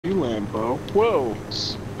tempo. Whoa!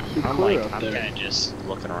 I'm kind of just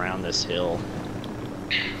looking around this hill.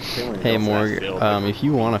 Hey Morg, if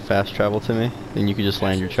you want to fast travel to me, then you could just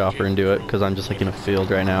land your chopper and do it, because I'm just like in a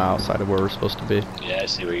field right now outside of where we're supposed to be. Yeah, I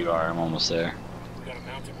see where you are. I'm almost there.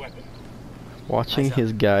 Watching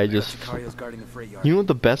his guy just... You know what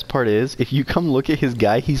the best part is? If you come look at his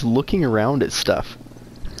guy, he's looking around at stuff.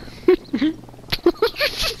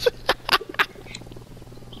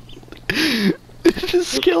 His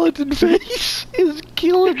skeleton face is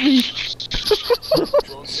killing me.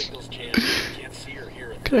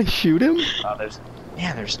 Can I shoot him? Oh,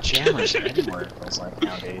 there's jammers everywhere, it feels like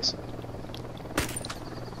nowadays.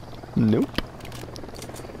 Nope.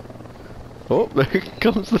 Oh, there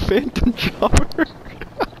comes the phantom chopper.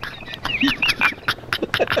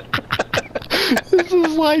 This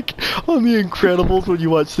is like on The Incredibles when you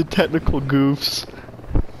watch the technical goofs.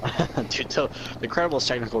 Dude, the Incredibles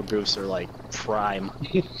technical goofs are like prime.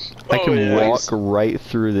 I can walk right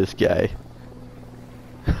through this guy.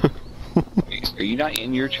 Are you not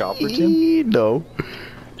in your chopper, Tim? No.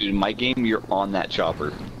 Dude, in my game, you're on that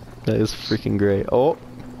chopper. That is freaking great. Oh.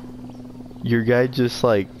 Your guy just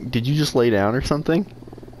like... Did you just lay down or something?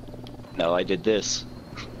 No, I did this.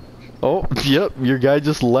 Oh, yep. Your guy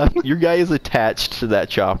just left. Your guy is attached to that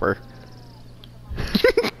chopper.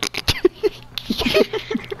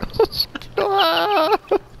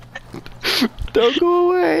 Don't go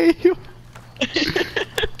away.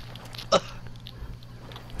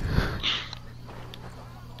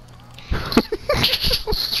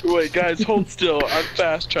 Wait, guys, hold still. I'm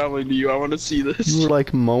fast traveling to you. I want to see this. You're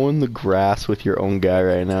like mowing the grass with your own guy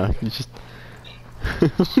right now. You just...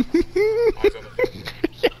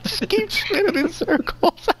 just keep spinning in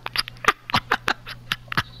circles.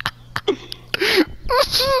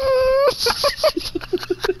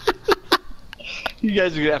 You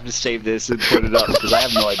guys are gonna have to save this and put it up because I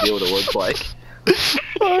have no idea what it looks like.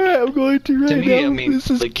 Alright, I'm going to right To me, now. I mean, This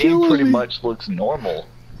is the game pretty me. much looks normal.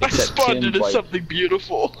 I Except spawned Tim's into like, something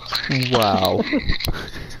beautiful. Wow.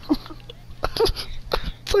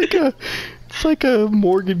 It's like a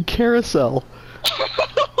Morgan carousel.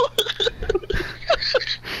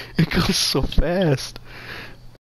 It goes so fast.